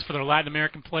classes for their Latin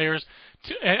American players,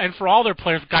 and for all their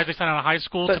players, guys they sign out of high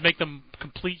school, to make them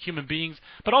complete human beings.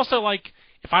 But also,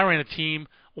 if I ran a team,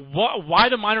 why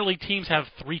do minor league teams have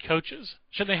 3 coaches?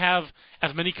 Shouldn't they have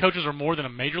as many coaches or more than a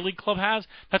major league club has?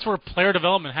 That's where player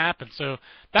development happens. So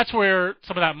that's where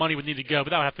some of that money would need to go, but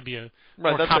that would have to be a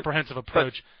more comprehensive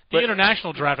approach. The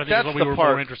international draft, I think, is what we were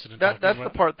more interested in. That's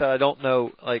the part that I don't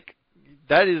know.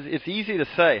 It's easy to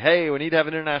say, hey, we need to have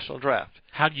an international draft.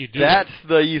 How do you do that? That's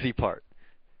the easy part.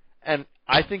 And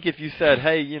I think if you said,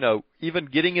 hey, even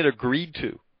getting it agreed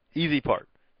to, easy part.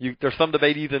 There's some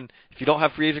debate even if you don't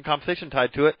have free agent compensation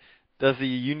tied to it, does the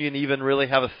union even really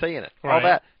have a say in it? Right.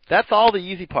 All that's all the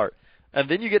easy part. And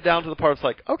then you get down to the part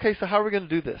it's okay, so how are we going to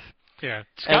do this? Yeah.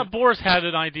 Scott Boras had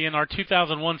an idea in our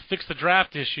 2001 Fix the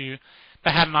Draft issue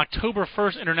that had an October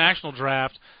 1st international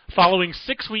draft following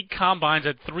 6-week combines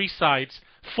at 3 sites,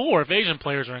 4 if Asian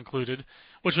players are included,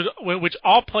 which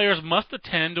all players must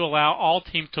attend to allow all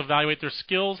teams to evaluate their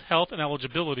skills, health, and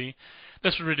eligibility.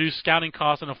 This would reduce scouting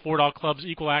costs and afford all clubs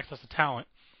equal access to talent.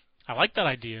 I like that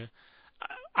idea.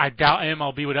 I doubt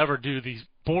MLB would ever do the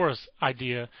Boras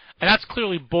idea, and that's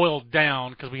clearly boiled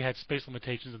down because we had space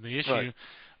limitations in the issue. Right.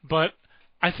 But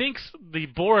I think the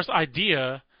Boras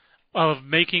idea of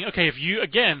making,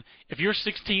 if you're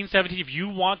 16, 17, if you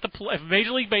want to play, if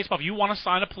Major League Baseball, if you want to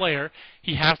sign a player,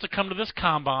 he has to come to this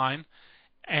combine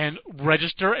and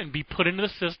register and be put into the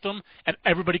system, and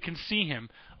everybody can see him.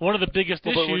 One of the biggest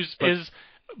issues is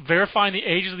verifying the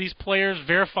ages of these players,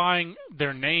 verifying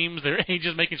their names, their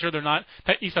ages, making sure they're not,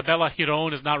 that Isabella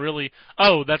Giron is not really,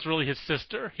 oh, that's really his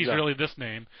sister. He's really this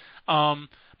name.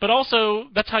 But also,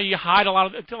 that's how you hide a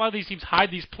lot of these teams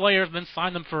hide these players and then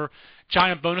sign them for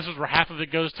giant bonuses where half of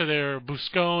it goes to their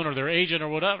Buscone or their agent or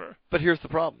whatever. But here's the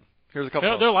problem. Here's a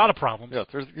couple There are a lot of problems. Yeah,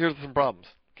 here's some problems.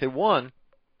 Okay, one,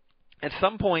 at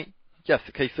some point, yes,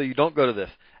 okay, so you don't go to this.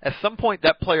 At some point,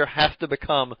 that player has to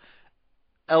become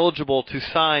eligible to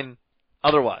sign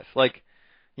otherwise. Like,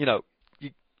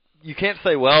 you can't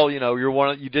say, well,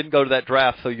 you didn't go to that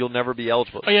draft, so you'll never be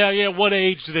eligible. Oh, yeah. What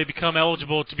age do they become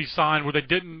eligible to be signed where they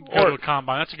didn't go to a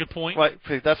combine? That's a good point. Right,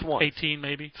 that's one. 18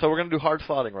 maybe. So we're going to do hard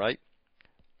slotting, right?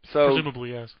 So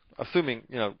presumably, yes. Assuming,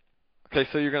 okay,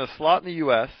 so you're going to slot in the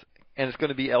U.S., and it's going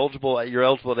to be eligible. You're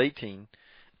eligible at 18,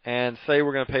 and say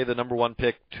we're going to pay the number one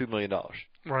pick $2 million.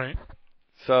 Right.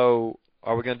 So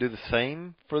are we going to do the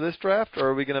same for this draft, or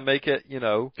are we going to make it,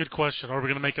 Good question. Or are we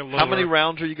going to make it lower? How many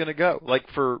rounds are you going to go? Like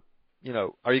are you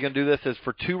going to do this as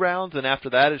for 2 rounds, and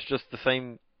after that it's just the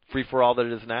same free-for-all that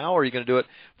it is now, or are you going to do it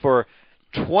for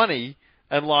 20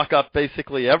 and lock up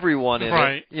basically everyone in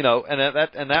it? And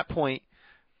at that point,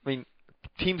 I mean,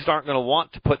 teams aren't going to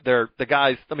want to put the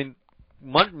guys. I mean,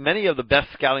 many of the best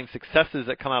scouting successes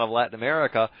that come out of Latin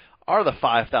America are the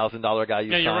 $5,000 guy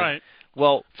you sign. Yeah, you're right.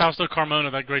 Well, Fausto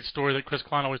Carmona, that great story that Chris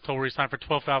Klein always told, where he signed for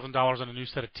 $12,000 and a new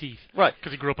set of teeth. Right.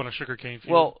 Because he grew up on a sugarcane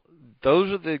field. Well,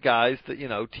 those are the guys that,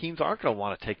 teams aren't going to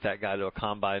want to take that guy to a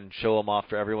combine and show him off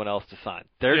for everyone else to sign.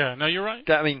 Yeah, no, you're right.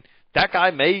 I mean, that guy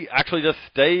may actually just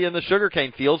stay in the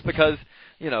sugarcane fields because,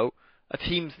 a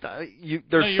team's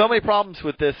there's so many problems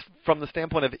with this from the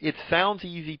standpoint of it sounds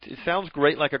easy, it sounds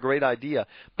great, like a great idea,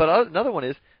 but another one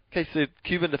is, okay, so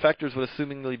Cuban defectors would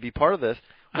assumingly be part of this.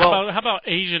 Well, how about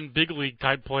Asian big league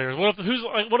type players?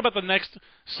 What about the next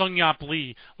Sung Yap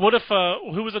Lee? What if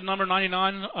who was the number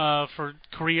 99 for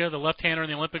Korea, the left-hander in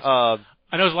the Olympics?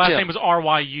 I know his last name was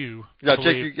RYU. Yeah,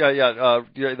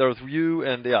 there was Yu,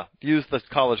 and Yu's the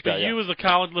college guy. Yu was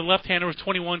the left-hander, was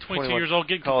 22 years old,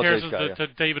 getting comparisons to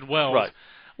David Wells. Right.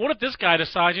 What if this guy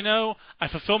decides, I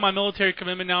fulfill my military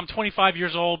commitment now, I'm 25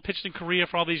 years old, pitched in Korea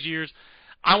for all these years,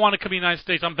 I want to come to the United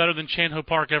States, I'm better than Chan Ho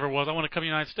Park ever was, I want to come to the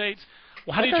United States.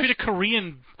 Well, how do you treat a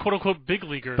Korean, quote-unquote, big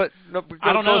leaguer? But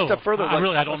I don't know. A step further.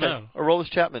 I don't know. Aroldis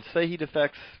Chapman, say he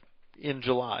defects in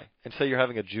July, and say you're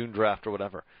having a June draft or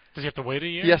whatever. Does he have to wait a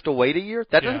year? He has to wait a year?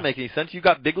 That doesn't make any sense. You've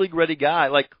got big league ready guy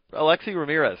like Alexi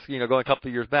Ramirez, going a couple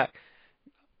of years back.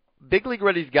 Big league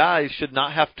ready guys should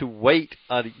not have to wait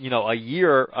a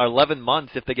year or 11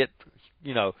 months if they get,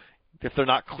 if they're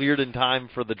not cleared in time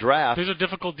for the draft. These are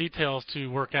difficult details to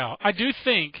work out. I do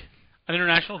think an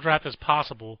international draft is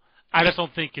possible. I just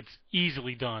don't think it's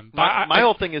easily done. My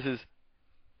whole thing is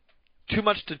too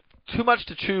much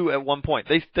to chew at one point.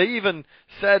 They even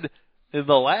said in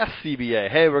the last CBA,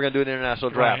 hey, we're going to do an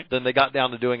international draft. Right. Then they got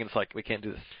down to doing it, and it's like, we can't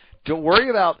do this. Don't worry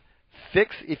about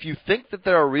if you think that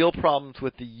there are real problems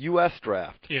with the U.S.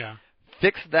 draft,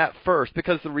 fix that first.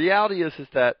 Because the reality is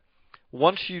that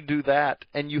once you do that,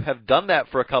 and you have done that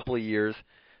for a couple of years,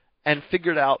 and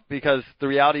figured out, because the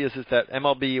reality is that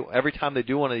MLB, every time they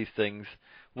do one of these things,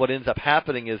 what ends up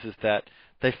happening is that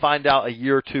they find out a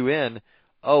year or two in,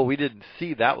 oh, we didn't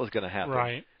see that was going to happen.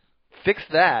 Right. Fix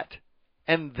that,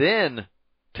 and then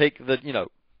take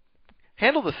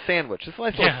handle the sandwich, this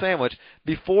nice little sandwich,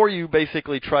 before you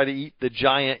basically try to eat the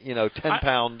giant,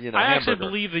 10-pound, hamburger. I actually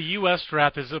believe the U.S.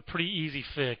 draft is a pretty easy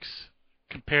fix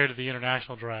compared to the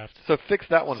international draft. So fix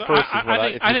that one first.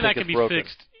 I think that can be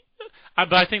fixed.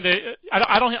 But I think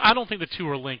I don't think the two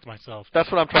are linked myself.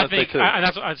 That's what I'm trying to say too.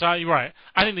 You're right.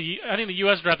 I think the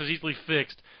U.S. draft is easily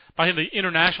fixed, but I think the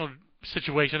international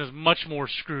situation is much more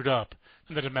screwed up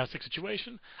than the domestic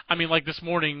situation. I mean, like this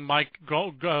morning, Mike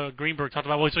Greenberg talked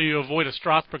about, so you avoid a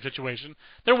Strasburg situation.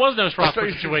 There was no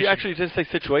Strasburg situation. He actually didn't say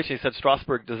situation. He said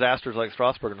Strasburg disasters like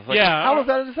Strasburg. And I was like, how was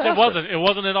that a disaster? It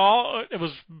wasn't at all. It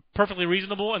was perfectly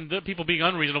reasonable, and the people being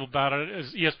unreasonable about it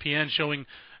is ESPN showing,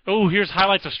 here's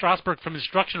highlights of Strasburg from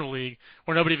Instructional League,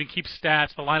 where nobody even keeps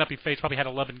stats. The lineup he faced probably had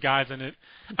 11 guys in it.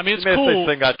 I mean, it's cool. I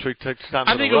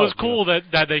think it was cool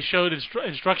that they showed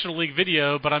Instructional League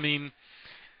video, but I mean,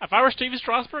 if I were Steven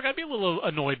Strasburg, I'd be a little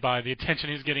annoyed by the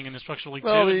attention he's getting in Instructional League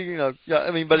too.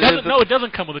 But it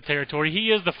doesn't come with the territory.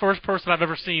 He is the first person I've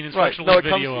ever seen Instructional League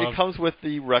video of. It comes with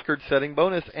the record-setting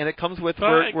bonus, and it comes with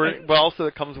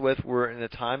we're in a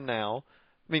time now.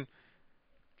 I mean,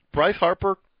 Bryce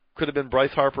Harper could have been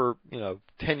Bryce Harper,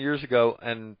 10 years ago,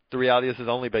 and the reality is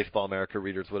only Baseball America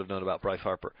readers would have known about Bryce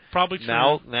Harper. Probably true.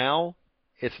 Now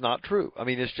it's not true. I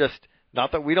mean, it's just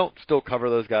not that we don't still cover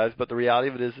those guys, but the reality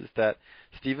of it is that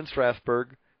Steven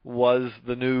Strasburg was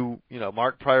the new,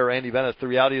 Mark Pryor, Andy Bennis. The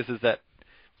reality is that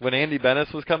when Andy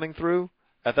Bennis was coming through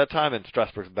at that time, and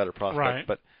Strasburg's a better prospect, right.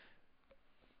 but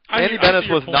Andy Bennis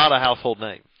was not a household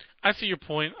name. I see your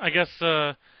point. I guess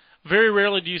very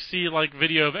rarely do you see like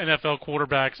video of NFL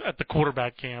quarterbacks at the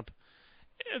quarterback camp.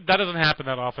 That doesn't happen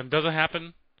that often. Does it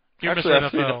happen? You're Actually,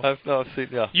 Mr. NFL. I've seen,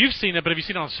 yeah. You've seen it, but have you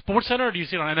seen it on SportsCenter or do you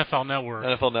see it on NFL Network?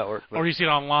 NFL Network. Or do you see it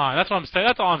online? That's what I'm saying.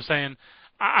 That's all I'm saying.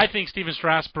 I think Steven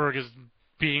Strasburg is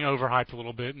being overhyped a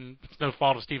little bit, and it's no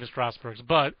fault of Steven Strasburg's,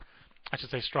 but I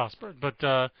should say Strasburg.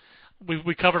 But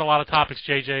we covered a lot of topics,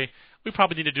 JJ. We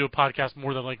probably need to do a podcast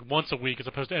more than like once a week as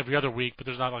opposed to every other week, but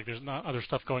there's not other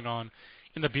stuff going on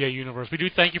in the BA universe. We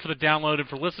do thank you for the download and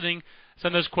for listening.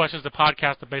 Send those questions to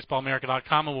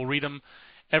podcast@baseballamerica.com, and we'll read them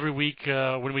every week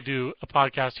when we do a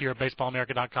podcast here at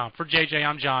baseballamerica.com. For JJ,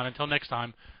 I'm John. Until next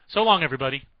time, so long,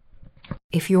 everybody.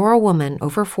 If you're a woman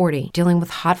over 40 dealing with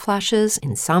hot flashes,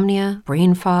 insomnia,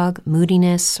 brain fog,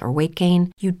 moodiness, or weight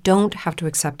gain, you don't have to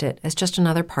accept it as just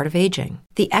another part of aging.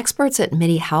 The experts at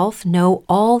MIDI Health know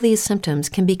all these symptoms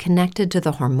can be connected to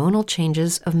the hormonal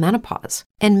changes of menopause.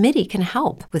 And MIDI can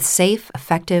help with safe,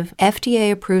 effective,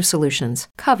 FDA-approved solutions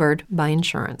covered by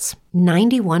insurance.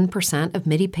 91% of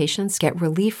MIDI patients get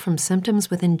relief from symptoms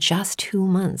within just 2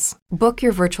 months. Book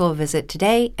your virtual visit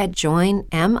today at joinmidi.com.